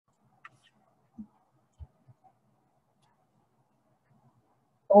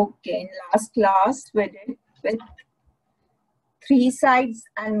Okay, in last class we did with 3 sides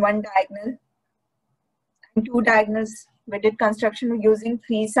and 1 diagonal and 2 diagonals. We did construction using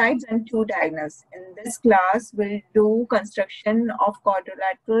 3 sides and 2 diagonals. In this class, we'll do construction of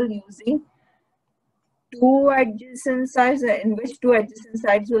quadrilateral using 2 adjacent sides, in which 2 adjacent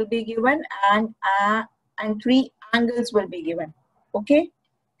sides will be given and 3 angles will be given. Okay.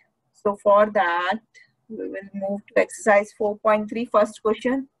 So for that, we will move to exercise 4.3. First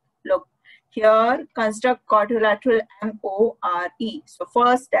question. Look, here construct quadrilateral MORE. So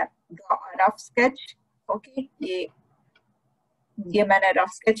first step, draw a rough sketch. Okay, ये मैंने rough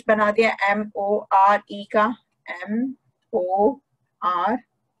sketch बना दिया MORE का, MORE.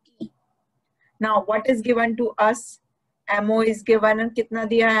 Now what is given to us? MO is given, कितना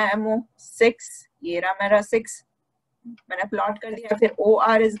दिया है MO? 6. ये रहा मेरा 6. मैंने प्लॉट कर दिया. फिर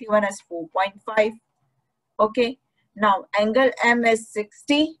OR is given as 4.5. Okay. Now angle M is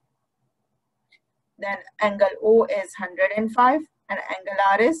 60. Then angle O is 105 and angle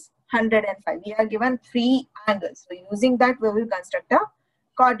R is 105. We are given 3 angles. So using that we will construct a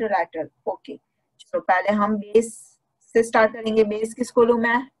quadrilateral. Okay. So पहले हम base से start करेंगे. Base किसको लूं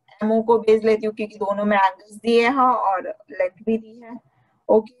मैं? MO को base लेती हूँ क्योंकि दोनों में एंगल्स दिए हैं और लेंथ भी दी है.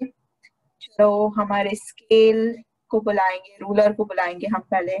 ओके. चलो हमारे स्केल को बुलाएंगे, रूलर को बुलाएंगे हम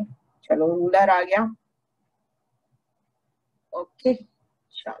पहले. चलो रूलर आ गया. ओके.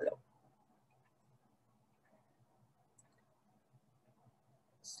 चलो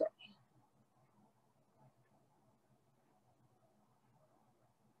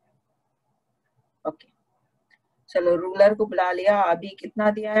ओके. चलो रूलर को बुला लिया. अभी कितना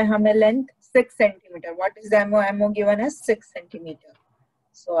दिया है हमें length? 6 centimetre. What is MO? MO given है 6 centimetre.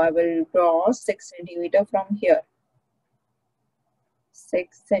 So I will draw 6 centimeter from here.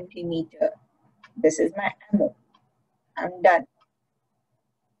 6 centimeter. This is my MO. I'm done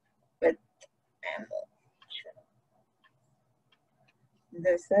with MO.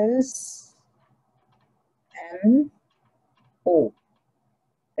 This is MO.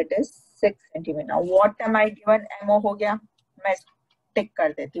 It is 6 centimeter. Now what am I given? MO हो गया. मैं टिक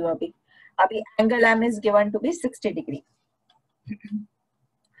कर देती हूँ अभी. अभी angle M is given to be 60 degree.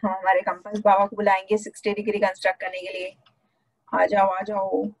 हम हमारे कंपास बाबा को बुलाएंगे 60 डिग्री कंस्ट्रक्ट करने के लिए. आ जाओ आ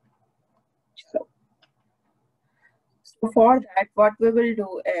जाओ. चलो. So for that what we will do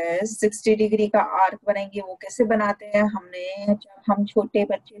is 60 degree का आर्क बनाएंगे. वो कैसे बनाते हैं? हमने जब हम छोटे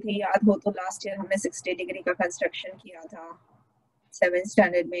बच्चे थे, याद हो तो लास्ट ईयर हमने 60 डिग्री का कंस्ट्रक्शन किया था 7th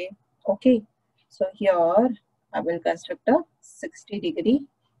स्टैंडर्ड में. Okay. So here I will construct a 60 degree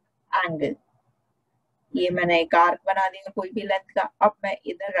angle. ये मैंने एक आर्क बना दिया कोई भी लेंथ का. अब मैं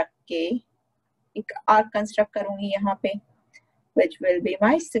इधर रख के एक आर्क कंस्ट्रक्ट करूंगी यहाँ पे, which will be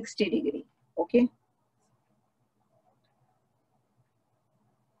my 60 degree. Okay.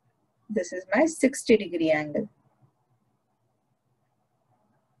 This is my 60 degree angle.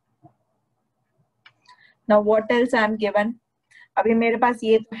 Now what else I am given? अभी मेरे पास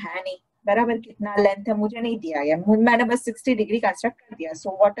ये तो है नहीं बराबर. कितना लेंथ है मुझे नहीं दिया गया. मैंने बस 60 डिग्री कंस्ट्रक्ट कर दिया.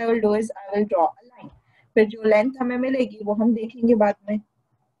 So what I will do is I will draw a line. फिर जो लेंथ हमें मिलेगी वो हम देखेंगे बाद में.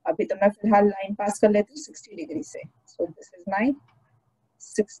 अभी तो मैं फिलहाल लाइन पास कर लेती हूँ 60 डिग्री से. So this is my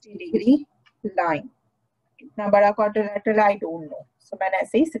 60 degree line. कितना बड़ा क्वाड्रिलेटरल आई डोंट नो. सो मैंने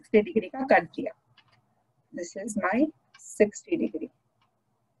ऐसे ही 60 डिग्री का कर दिया. This is my 60 degree.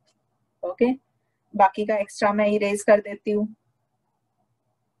 Okay. बाकी का एक्स्ट्रा मैं इरेज कर देती हूँ.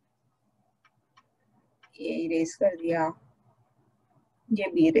 ये इरेज कर दिया.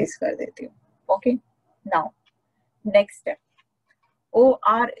 ये भी इरेज कर देती हूँ. Okay. Now next step.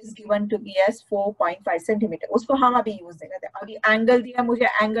 OR is given to be as 4.5 centimetre. उसको हम अभी यूज नहीं करते. अभी एंगल दिया मुझे.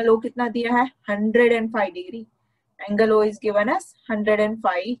 एंगल O कितना दिया है? 105 degree. Angle O is given as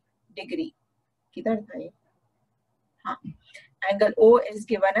 105 degree. किधर था ये? हाँ. Angle O is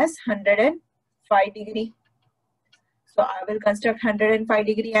given as 105 degree. So I will construct 105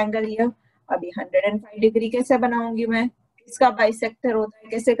 degree angle here. अभी 105 डिग्री कैसे बनाऊंगी मैं? किसका बाइसेक्टर होता है?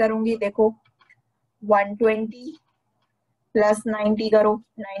 कैसे करूंगी? देखो 120 प्लस 90 करो.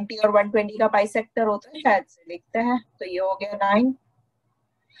 90 और 120 का बाइसेक्टर होता है शायद से. लिखते हैं तो ये हो गया 9.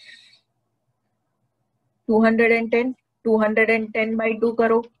 210. 210 by 2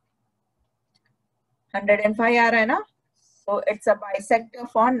 करो. 105 आ रहा है ना. So it's a bisector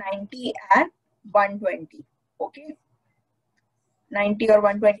for 90 and 120. Okay. 90 और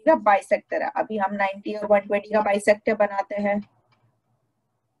 120 का बाइसेक्टर है. अभी हम 90 और 120 का बाइसेक्टर बनाते हैं.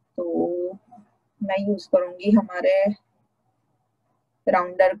 तो मैं यूज करूंगी हमारे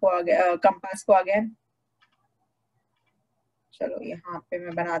राउंडर को आगे, कंपास को आगे. चलो यहाँ पे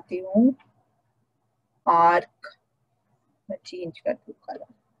मैं बनाती हूँ आर्क. मैं चेंज कर दूँ कलर.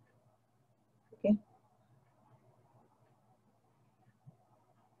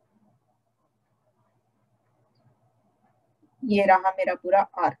 ये रहा मेरा पूरा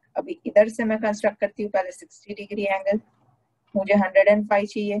आर्क। अभी इधर से मैं कंस्ट्रक्ट करती हूँ पहले 60 डिग्री एंगल, मुझे 105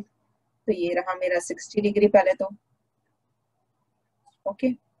 चाहिए, तो ये रहा मेरा 60 डिग्री पहले तो। ओके,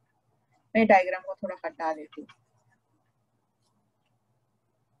 मैं डायग्राम को थोड़ा हटा देती हूँ।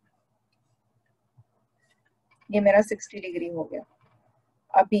 ये मेरा 60 डिग्री हो गया।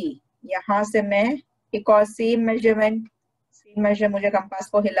 अभी यहाँ से मैं एक और सेम मेजरमेंट, सेम मेजर, मुझे कंपास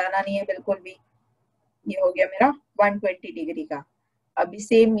को हिलाना नहीं है बिल्कुल भी। ये हो गया मेरा 120 डिग्री का। अभी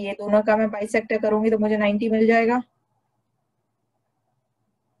सेम ये दोनों का मैं बाइसेक्टर करूंगी तो मुझे 90 मिल जाएगा।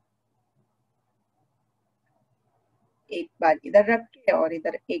 एक बार इधर रख के और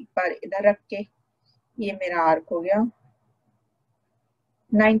इधर एक बार इधर रख के, ये मेरा आर्क हो गया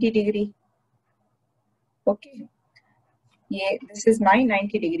 90 डिग्री। ओके, ये दिस इज माई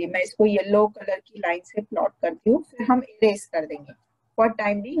 90 डिग्री। मैं इसको येलो कलर की लाइन से प्लॉट करती हूँ, फिर हम इरेज कर देंगे। फॉर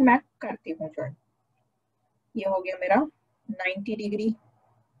टाइम भी मैं करती हूँ ज्वाइन। ये हो गया मेरा 90 डिग्री।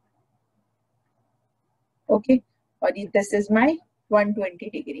 ओके, और ये this is my 120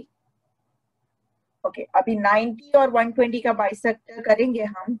 degree. Okay, अभी 90 और 120 का बाइसेक्टर करेंगे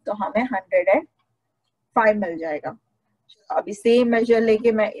हम तो हमें 105 मिल जाएगा। अभी सेम मेजर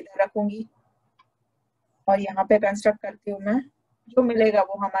लेके मैं इधर रखूंगी और यहाँ पे कंस्ट्रक्ट करती हूँ मैं। जो मिलेगा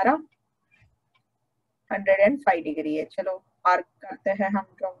वो हमारा 105 डिग्री है। चलो आर्क करते हैं हम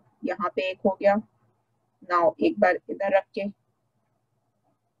ड्रॉ। यहाँ पे एक हो गया। नाउ एक बार इधर रख के,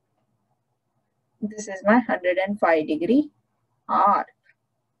 this is my 105 degree arc.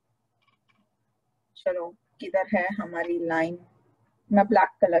 चलो किधर है हमारी लाइन, मैं ब्लैक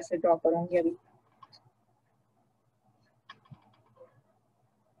कलर से ड्रॉ करूंगी अभी।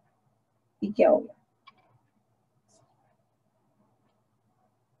 ये क्या हो गया,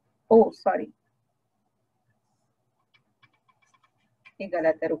 ओह सॉरी, ये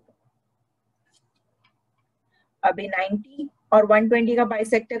गलत है, रुको। अभी 90 और 120 का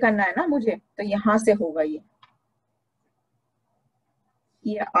बाइसेक्टर करना है ना मुझे, तो यहाँ से होगा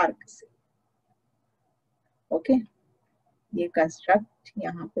ये आर्क से। ओके, ये कंस्ट्रक्ट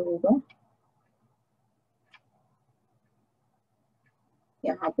यहाँ पे होगा,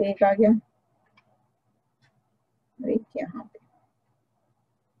 यहाँ पे एक आ गया, एक यहाँ पे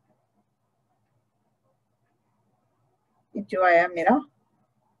जो आया मेरा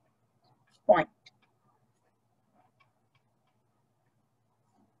पॉइंट।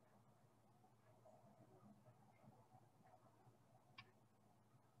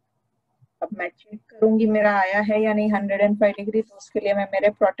 अब मैं चेक करूंगी मेरा आया है या नहीं 105 डिग्री, तो उसके लिए मैं मेरे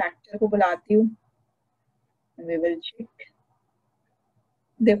प्रोटेक्टर को बुलाती हूँ। We will check.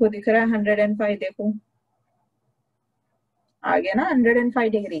 देखो दिख रहा है 105, देखो आ गया ना 105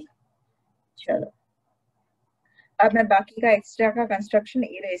 डिग्री। चलो अब मैं बाकी का एक्स्ट्रा का कंस्ट्रक्शन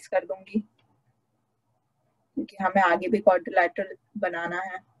इरेज कर दूंगी, क्योंकि हमें आगे भी क्वाड्रिलैटरल बनाना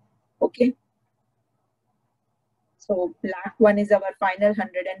है। Okay, so black one is our final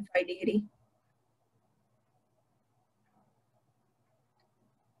 105 degree.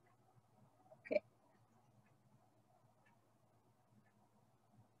 Okay,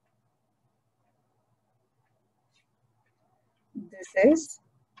 this is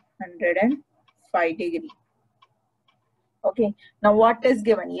 105 degree. Okay, now what is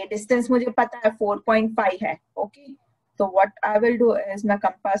given, ये distance मुझे पता है 4.5 है। okay, so what I will do is मैं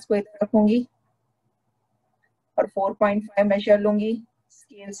कंपास को इधर रखूंगी और 4.5 मेजर लूंगी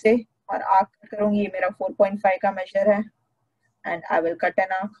स्केल से और आर्क करूंगी। ये मेरा 4.5 का मेजर है and I will cut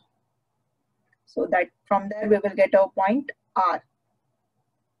an arc so that from there we will get a point R.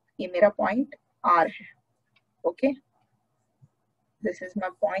 ये मेरा point R है। okay, this is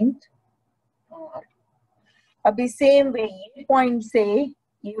my point R. अभी सेम वे ये पॉइंट से,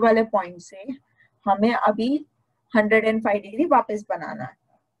 ये वाले पॉइंट से हमें अभी 105 डिग्री वापस बनाना है।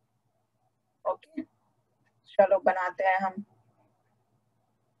 ओके, चलो बनाते हैं हम।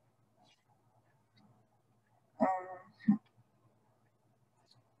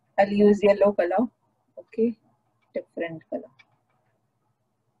 I'll use yellow color. Okay, different color.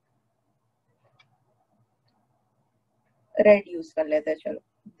 Red use कर लेते हैं, चलो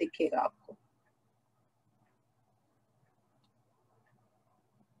दिखेगा आपको।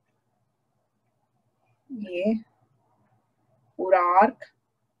 ये पूरा आर्क,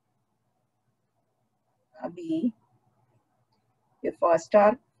 अभी ये first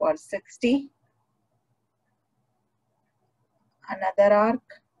arc for 60, another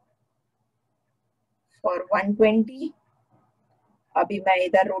arc for 120। अभी मैं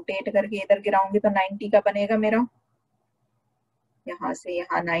इधर रोटेट करके इधर गिराऊंगी तो 90 का बनेगा मेरा, यहाँ से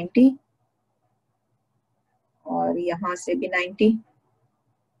यहाँ 90 और यहाँ से भी 90।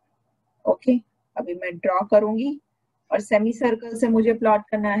 ओके, अभी मैं ड्रॉ करूंगी और सेमी सर्कल से मुझे प्लॉट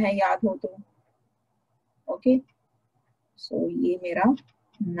करना है, याद हो तो। ओके, सो ये मेरा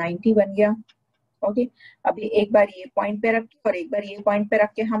 90 बन गया। ओके, अभी एक बार ये पॉइंट पे रख के और एक बार ये पॉइंट पे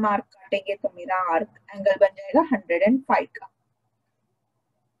रख के हम आर्क काटेंगे, तो मेरा आर्क एंगल बन जाएगा 105 का।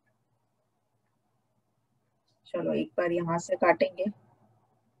 चलो एक बार यहां से काटेंगे।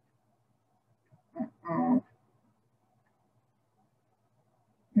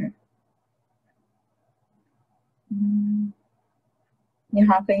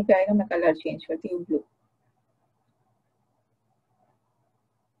 यहाँ कहीं पे आएगा, मैं कलर चेंज करती हूँ, blue.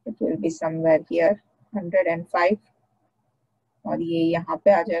 It will be somewhere here 105, और ये यहाँ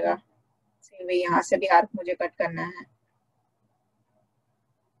पे आ जाएगा। सेम वे यहाँ से भी आर्क मुझे कट करना है।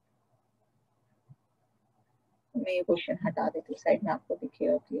 मैं ये क्वेश्चन हटा देती हूँ साइड में, आपको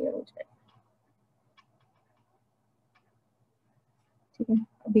दिखेगा, क्लियर हो जाएगा। ठीक है,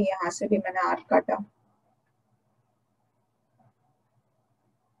 अभी यहाँ से भी मैंने आर्क काटा,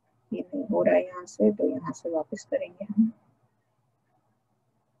 ये नहीं हो रहा है यहाँ से, तो यहाँ से वापस करेंगे हम।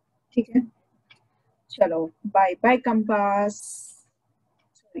 ठीक है, चलो बाय बाय कंपास,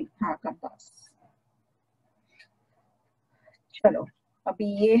 सॉरी हाँ कंपास। चलो अभी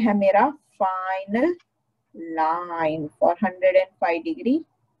ये है मेरा final line for 105 degree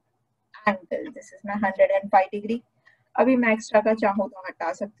angle. This is my 105 degree. अभी मैं एक्स्ट्रा का चाहूँ तो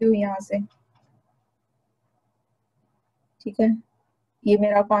हटा सकती हूँ यहाँ से। ठीक है, ये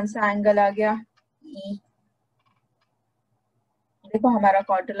मेरा कौन सा एंगल आ गया, E। देखो हमारा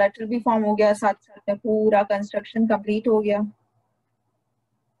क्वाड्रिलेटरल भी फॉर्म हो गया, साथ साथ में पूरा कंस्ट्रक्शन कंप्लीट हो गया।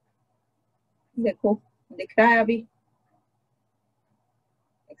 देखो दिख रहा है, अभी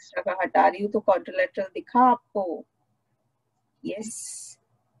एक्स्ट्रा का हटा रही हूँ तो क्वाड्रिलेटरल दिखा आपको। Yes,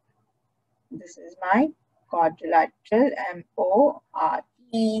 this is my quadrilateral, MORE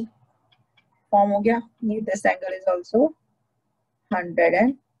form हो गया। ये this angle is also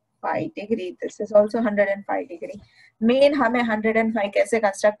 105 degree, this is also 105 degree. Main हमें 105 कैसे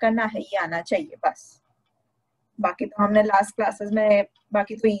कंस्ट्रक्ट करना है ये आना चाहिए बस। बाकी तो हमने लास्ट क्लासेस में,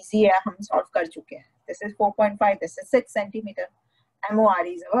 बाकी तो इजी है, हम सॉल्व कर चुके हैं। This is 4.5, this is 6 centimetre. MOR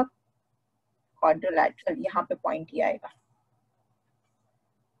is our quadrilateral, यहाँ पे पॉइंट ही आएगा।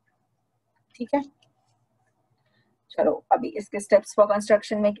 ठीक है, चलो अभी इसके स्टेप्स फॉर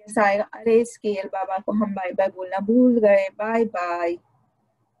कंस्ट्रक्शन में कैसा आएगा। अरे स्केल बाबा को हम बाय बाय बोलना भूल गए, बाय बाय।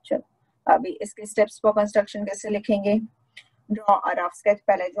 चलो अभी इसके स्टेप्स फॉर कंस्ट्रक्शन कैसे लिखेंगे। ड्रॉ अ रफ स्केच,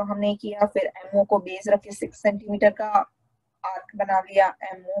 पहले जो हमने किया, फिर MO को बेस रख के 6 सेंटीमीटर का आर्क बना लिया,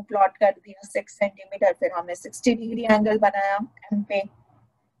 MO प्लॉट कर दिया 6 सेंटीमीटर, फिर हमने 60 डिग्री एंगल बनाया M पे,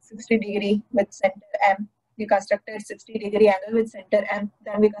 60 degree with center M. We constructed 60 degree angle with center M.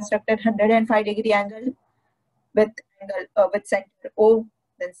 Then we constructed 105 degree angle with center O.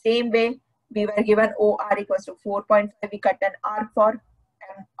 Then same way we were given OR equals to 4.5. We cut an arc for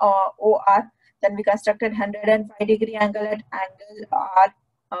OR. Then we constructed 105 degree angle at angle R.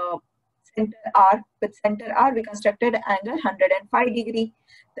 Center R, with center R we constructed angle 105 degree.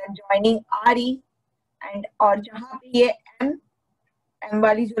 Then joining RE and और जहाँ पे ये M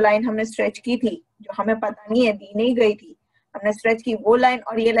वाली जो line हमने stretch की थी, जो हमें पता नहीं है, दी नहीं गई थी, हमने स्ट्रेच की वो लाइन,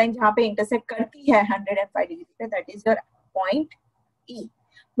 और ये लाइन जहाँ पे इंटरसेक्ट करती है 105 डिग्री पे, that is your point E।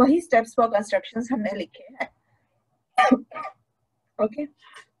 वही स्टेप्स फॉर कंस्ट्रक्शंस हमने लिखे हैं। ओके,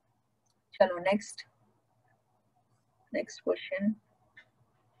 चलो next question.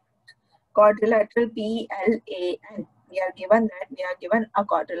 quadrilateral PLAN. We are given a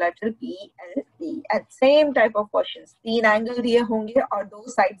quadrilateral PLAN. Same type of questions. 3 angle दिए होंगे और 2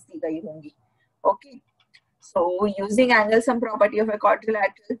 साइड्स दी गई होंगी। Okay, so using angle sum property of a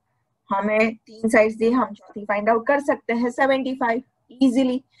quadrilateral, हमें 3 साइड्स दिए, हम चौथी फाइंड आउट कर सकते हैं 75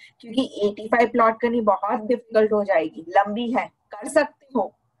 इजीली, क्योंकि 85 प्लॉट करनी बहुत डिफिकल्ट हो जाएगी, लंबी है, कर सकते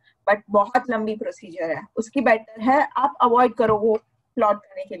हो बट बहुत लंबी प्रोसीजर है, उसकी बेटर है आप अवॉइड करो वो प्लॉट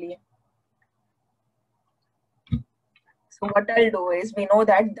करने के लिए। So what I'll do is, we know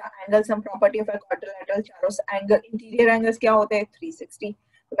that the angle sum property of a quadrilateral, चारों एंगल इंटीरियर एंगल्स क्या होते हैं 360,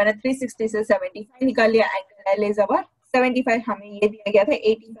 तो मैंने 360 से 75 निकाल लिया, एंगल L is our 75, हमें ये दिया गया था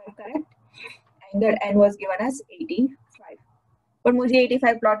 85 correct, angle N was given as 85, पर मुझे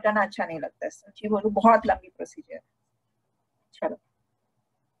 85 प्लॉट करना अच्छा नहीं लगता है, सच्ची बोलूं बहुत लंबी प्रोसीजर। चलो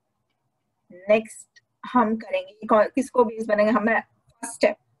नेक्स्ट हम करेंगे, किसको बेस बनेंगे, हमें first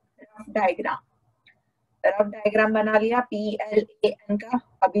step rough diagram, rough diagram बना लिया PLAN का।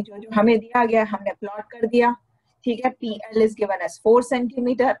 अभी जो हमें दिया गया हमने प्लॉट कर दिया। ठीक है, PL is given as 4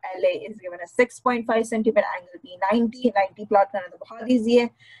 centimetre, LA is given as 6.5 centimetre, angle P 90 plot करना तो बहुत इजी है।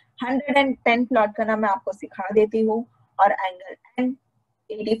 110 प्लॉट करना मैं आपको सिखा देती हूँ, और एंगल N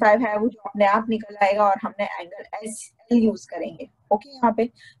 85 है वो जो अपने आप निकल आएगा और हमने एंगल एस एल यूज करेंगे। ओके यहाँ पे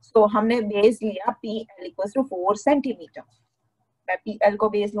तो हमने बेस लिया P L equal to 4 centimetre. मैं पी एल को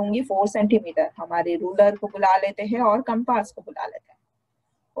बेस लूंगी 4 सेंटीमीटर। हमारे रूलर को बुला लेते हैं और कंपास को बुला लेते हैं।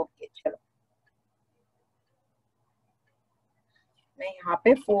 ओके चलो मैं यहाँ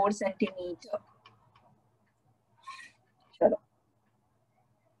पे 4 सेंटीमीटर, चलो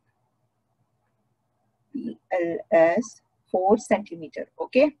P L S 4 centimetre.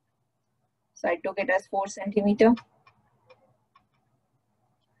 Okay so I took it as 4 centimetre.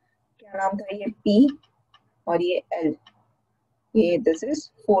 क्या नाम था ये P और ये L, ये दिस इज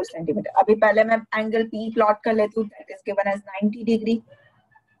 4 सेंटीमीटर। अभी पहले मैं एंगल P प्लॉट कर लेती हूँ, that is given as 90 degree.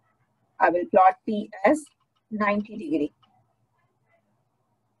 I will plot P as 90 degree.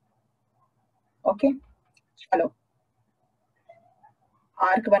 Okay चलो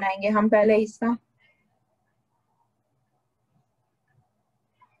आर्क बनाएंगे हम पहले इसका।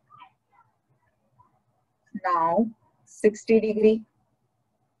 नाउ 60 डिग्री,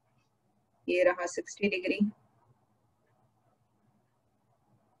 ये रहा 60 degree.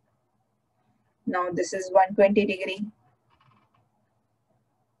 Now this is 120 degree,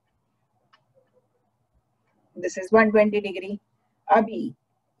 this is 120 degree. अभी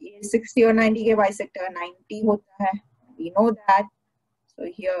ये 60 और 90 के बाइसेक्टर 90 होता है, we know that, so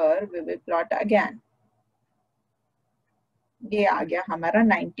here we will plot again। ये आ गया हमारा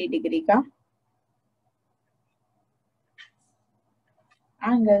 90 डिग्री का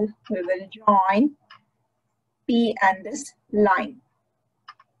angle। We will join P and this line।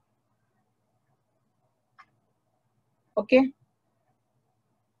 Okay,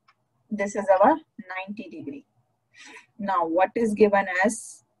 this is our 90 degree। Now what is given as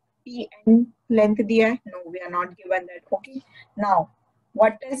P and length दिया है? No, we are not given that। Okay, now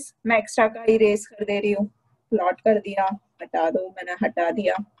what is, मैं extra का erase कर दे रही हूँ, plot कर दिया, हटा दो, मैंने हटा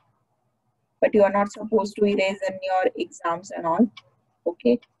दिया, but you are not supposed to erase in your exams and all।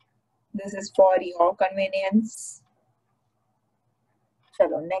 Okay, this is for your convenience।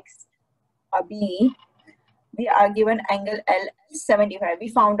 चलो next, अभी we are given angle L as 75। We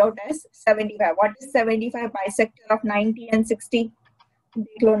found out as 75। What is 75? Bisector of 90 and 60।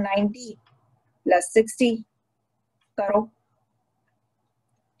 देख लो 90 plus 60 करो,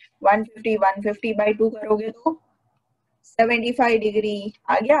 150 150 by 2 करोगे तो 75 degree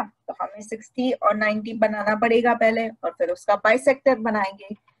आ गया। तो हमें 60 और 90 बनाना पड़ेगा पहले और फिर उसका बाइसेक्टर बनाएंगे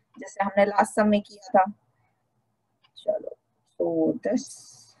जैसे हमने लास्ट सम में किया था। चलो so this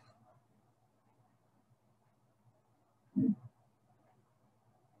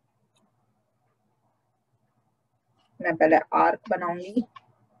मैं पहले आर्क बनाऊंगी,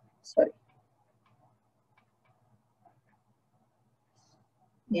 सॉरी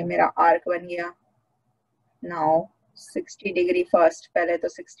ये मेरा आर्क बन गया। नाउ 60 डिग्री फर्स्ट, पहले तो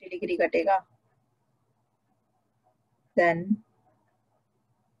 60 डिग्री कटेगा, देन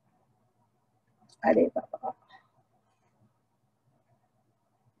अरे बाबा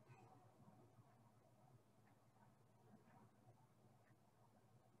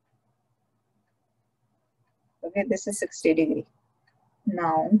okay this is 60 degree।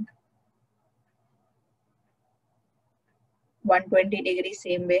 now 120 degree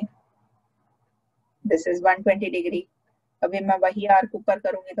same way, this is 120 degree। अभी मैं वही आर्क ऊपर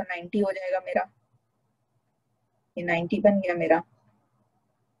करूंगी तो 90 हो जाएगा मेरा, ये 90 बन गया मेरा।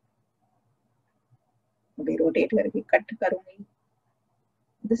 अभी रोटेट करके कट करूंगी,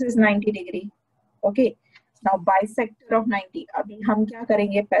 this is 90 degree. Okay now bisector of 90। अभी हम क्या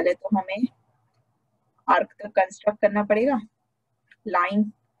करेंगे, पहले तो हमें आर्क का कंस्ट्रक्ट करना पड़ेगा। लाइन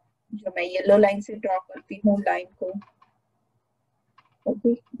जो मैं येलो लाइन से ड्रॉ करती हूँ लाइन को,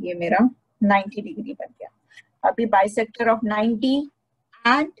 ओके ये मेरा 90 डिग्री बन गया। अभी बाइसेक्टर ऑफ 90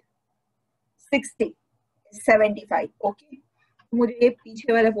 एंड 60 75। ओके मुझे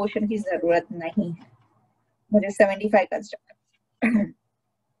पीछे वाले पोर्शन की जरूरत नहीं है, मुझे 75 construct.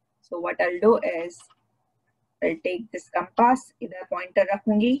 So what I do is I take this compass, इधर पॉइंटर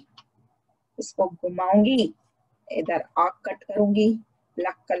रखूंगी, इसको घुमाऊंगी, इधर आर्क कट करूंगी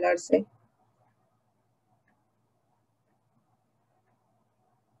ब्लैक कलर से।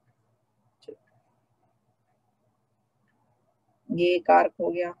 ये एक आर्क हो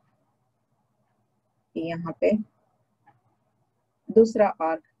गया, यहाँ पे दूसरा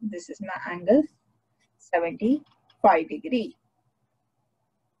arc, this is my angle 75 degree.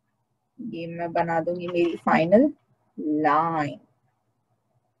 ये मैं बना दूंगी मेरी final line,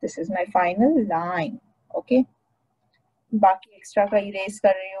 this is my final line. Okay बाकी एक्स्ट्रा का इरेज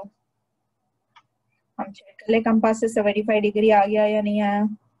कर रही हूँ। हम चेक कर ले कंपास से 75 डिग्री आ गया या नहीं आया।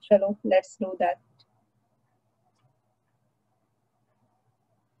 चलो लेट्स डू दैट।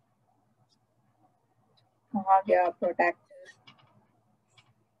 कहाँ गया प्रोटेक्टर?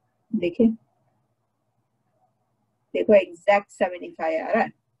 देखिए, देखो एग्जैक्ट 75 आ रहा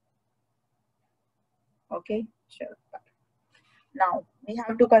है। ओके, चलो now we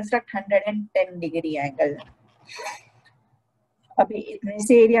have to construct 110 degree angle. अभी इतने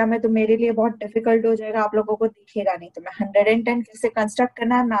से एरिया में तो मेरे लिए बहुत डिफिकल्ट हो जाएगा, आप लोगों को दिखेगा नहीं, तो मैं 110 कैसे कंस्ट्रक्ट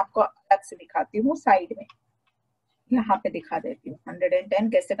करना है मैं आपको अलग से दिखाती हूँ साइड में, यहाँ पे दिखा देती हूँ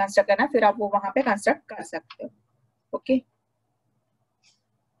 110 कैसे कंस्ट्रक्ट करना है, फिर आप वो वहां पे कंस्ट्रक्ट कर सकते हो। ओके,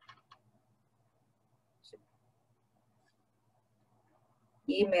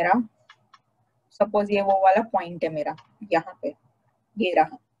 ये मेरा सपोज ये वो वाला पॉइंट है मेरा, यहाँ पे ये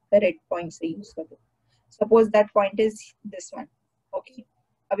रहा, रेड पॉइंट से यूज कर दो, suppose that point is this one. Okay,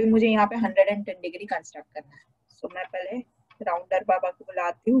 अभी मुझे यहाँ पे 110 डिग्री कंस्ट्रक्ट करना है। सो मैं पहले राउंडर बाबा को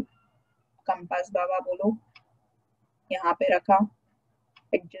बुलाती हूँ, कंपास बाबा बोलो, यहाँ पे रखा,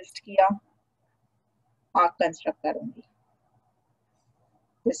 एडजस्ट किया, आर्क कंस्ट्रक्ट करूंगी,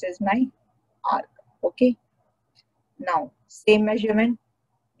 this is my arc. Okay, now same measurement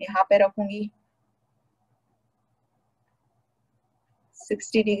यहाँ पे रखूंगी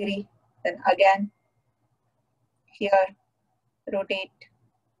 60 degree, then again here rotate,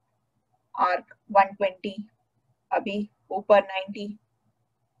 arc 120, अभी ऊपर 90।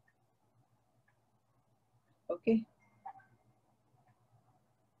 ओके,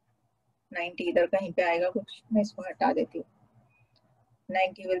 90 इधर कहीं पे आएगा कुछ, मैं इसको हटा देती हूँ,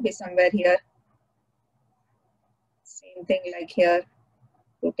 90 will be somewhere here, same thing like here,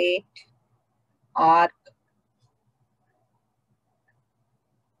 rotate, arc.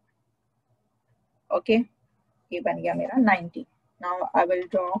 Okay, ये बन गया मेरा 90। now I will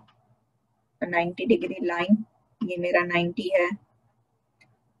draw a 90 degree line, ये मेरा 90 है,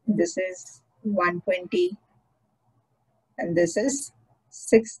 this is 120 and this is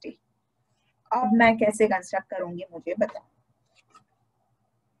 60। अब मैं कैसे कंस्ट्रक्ट करूंगी मुझे बताओ।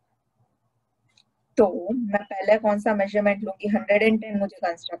 तो मैं पहले कौन सा मेजरमेंट लूंगी, 110 मुझे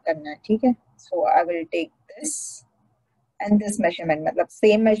कंस्ट्रक्ट करना है, ठीक है। सो I will take this and this measurement, मतलब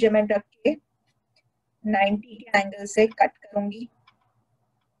सेम मेजरमेंट रख के 90 के एंगल से कट करूंगी।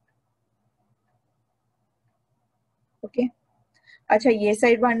 ओके, अच्छा ये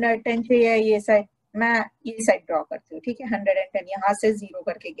साइड 110 चाहिए, ये साइड मैं ये साइड ड्रॉ करती हूँ, ठीक है। 110 यहाँ से 0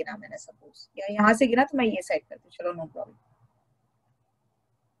 करके गिना मैंने सपोज, या यहाँ से गिना तो मैं ये साइड करती हूँ, चलो नो प्रॉब्लम,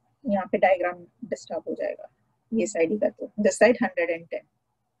 यहाँ पे डायग्राम डिस्टर्ब हो जाएगा, ये साइड ही करती हूँ, दिस साइड 110।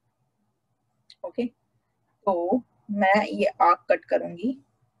 ओके, तो मैं ये आर्क कट करूंगी,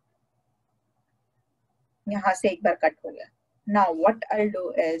 यहाँ से एक बार कट हो गया। Now what I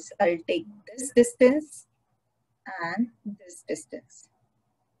do is I take this distance and this distance,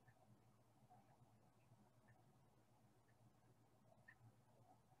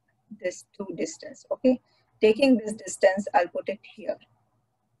 this two distance. Okay, taking this distance I'll put it here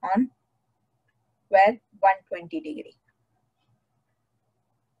on where 120 degree।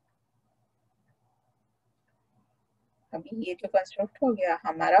 अभी ये जो कंस्ट्रक्ट हो गया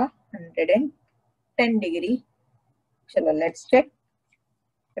हमारा 110 डिग्री, चलो लेट्स चेक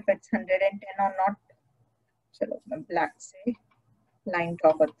इफ इट्स 110 और not. चलो मैं ब्लैक से लाइन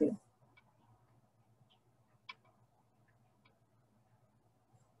ड्रॉ करती हूँ,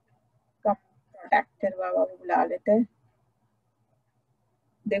 प्रोटेक्टर बाबा को बुला लेते हैं।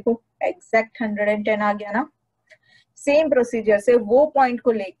 देखो एग्जैक्ट 110 आ गया ना। सेम प्रोसीजर से वो पॉइंट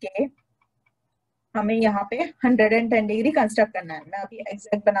को लेके हमें यहाँ पे 110 डिग्री कंस्ट्रक्ट करना है। मैं अभी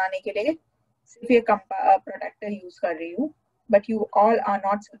एग्जैक्ट बनाने के लिए सिर्फ ये प्रोटेक्टर यूज कर रही हूँ, but you all are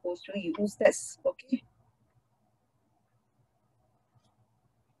not suppose to use this. Okay,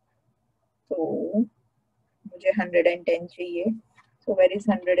 तो मुझे 110 चाहिए, so where is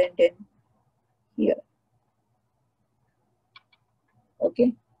 110? here। okay,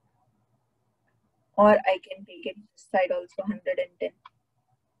 or I can take it this side also 110।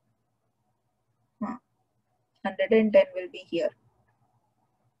 हाँ, 110 will be here,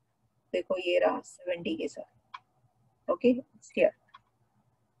 देखो ये रहा 70 के साथ। ओके, it's here,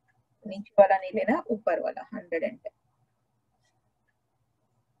 नीचे वाला नहीं लेना, ऊपर वाला 110।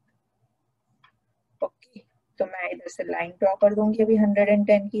 ओके, तो मैं इधर से लाइन ड्रॉ कर दूंगी। अभी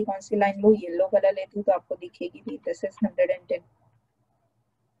 110 की कौन सी लाइन लूँ, येलो कलर लेती हूँ तो आपको दिखेगी भी, दिस इज 110।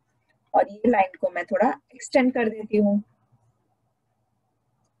 और ये लाइन को मैं थोड़ा एक्सटेंड कर देती हूँ,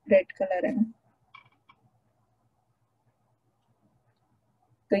 रेड कलर है ना,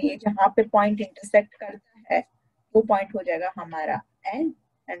 तो ये जहाँ पे पॉइंट इंटरसेक्ट करता है वो पॉइंट हो जाएगा हमारा N,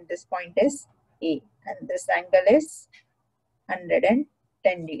 and this point is a, and this angle is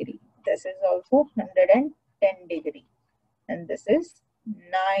 110 degree, this is also 110 degree, and this is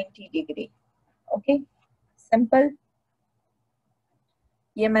 90 degree। okay, simple.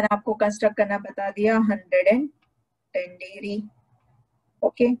 ये मैंने आपको कंस्ट्रक्ट करना बता दिया 110 डिग्री।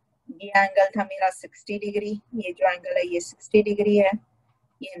 ओके, ये एंगल था मेरा 60 डिग्री, ये जो एंगल है ये 60 डिग्री है,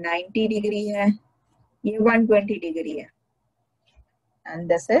 ये 90 डिग्री है, ये 120 डिग्री है, and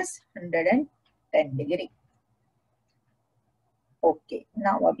this is 110 degree. Okay,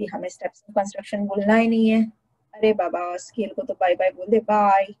 now अभी हमें स्टेप्स ऑफ कंस्ट्रक्शन भूलना ही नहीं है। अरे बाबा, स्केल को तो बाय बाय बोल दे,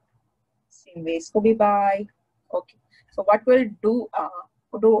 बाय। सीमवेज को भी bye. Okay, so what we'll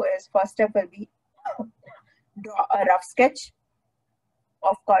do is first step will be draw a rough sketch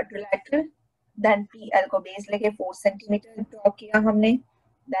of quadrilateral, then PL को बेस लेके 4 सेंटीमीटर ड्रॉ किया हमने,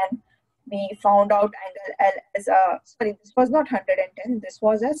 then we found out angle L is sorry, this was not 110, this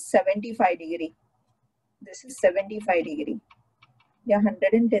was a 75 degree, this is 75 degree या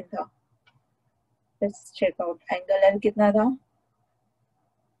 110 था। let's check out angle L कितना था।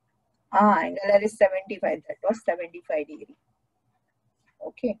 angle L is 75, that was 75 degree.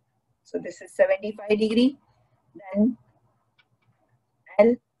 Okay, so this is 75 degree, then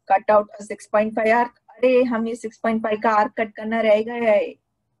L cut out a 6.5 arc। अरे हम ये 6.5 का arc cut करना रह गए,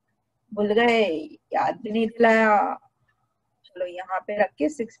 भूल गए, याद भी नहीं दिलाया। चलो यहाँ पे रख के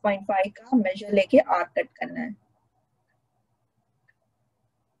 6.5 का मेजर लेके आर्क कट करना है।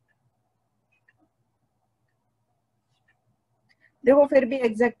 देखो फिर भी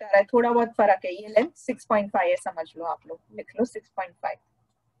एग्जैक्ट आ रहा है, थोड़ा बहुत फर्क है। ये लेंथ 6.5 है, समझ लो, आप लोग लिख लो 6.5।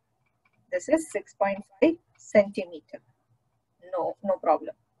 This is 6.5 centimetre, no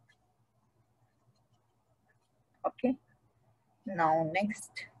problem. Okay, now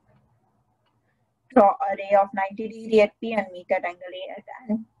next draw a ray of 90 degree at P and meet at angle A at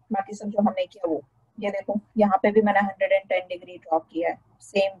N। बाकी सब जो हमने किया वो, ये देखो यहाँ पे भी मैंने 110 डिग्री ड्रॉ किया है,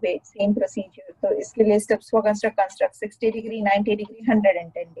 सेम वे सेम प्रोसीजर। तो इसके लिए steps for construct 60 degree, 90 degree,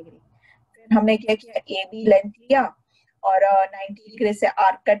 110 degree. फिर हमने क्या किया, ए बी लेंथ लिया और 90 डिग्री से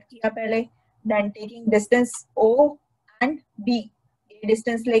आर्क कट किया पहले, then taking distance O and B, ये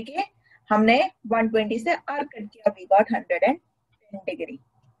डिस्टेंस लेके हमने 120 से आर्क कट किया, वी गॉट 110 डिग्री।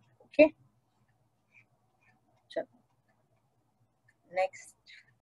 ओके, चलो नेक्स्ट